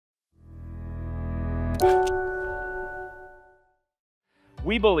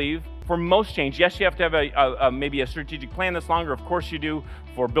We believe for most change, yes, you have to have maybe a strategic plan that's longer. Of course you do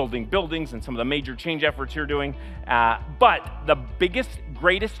for building buildings and some of the major change efforts you're doing. But the biggest,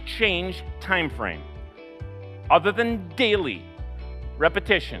 greatest change time frame, other than daily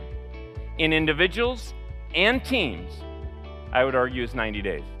repetition in individuals and teams, I would argue is 90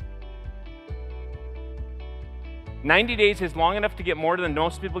 days. 90 days is long enough to get more than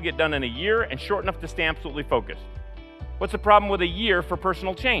most people get done in a year and short enough to stay absolutely focused. What's the problem with a year for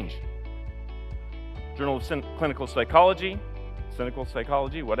personal change? Journal of Clinical Psychology, Cynical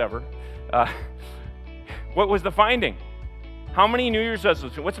Psychology, whatever. What was the finding? How many New Year's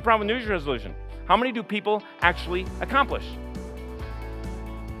resolutions? What's the problem with New Year's resolution? How many do people actually accomplish?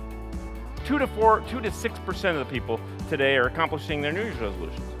 2 to 6% of the people today are accomplishing their New Year's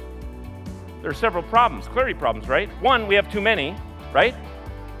resolutions. There are several problems, clarity problems, right? One, we have too many, right?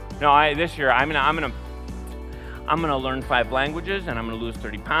 No, this year I'm gonna learn 5 languages and I'm gonna lose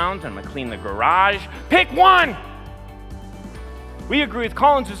 30 pounds and I'm gonna clean the garage. Pick one! We agree with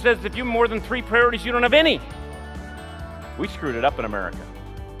Collins, who says if you have more than 3 priorities, you don't have any. We screwed it up in America.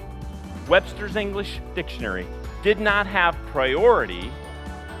 Webster's English Dictionary did not have priority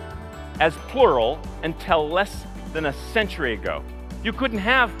as plural until less than a century ago. You couldn't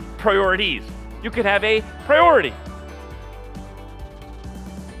have priorities. You could have a priority.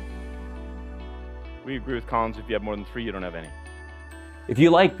 We agree with Collins, if you have more than 3, you don't have any. If you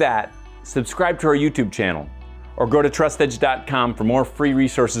like that, subscribe to our YouTube channel or go to trustedge.com for more free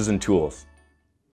resources and tools.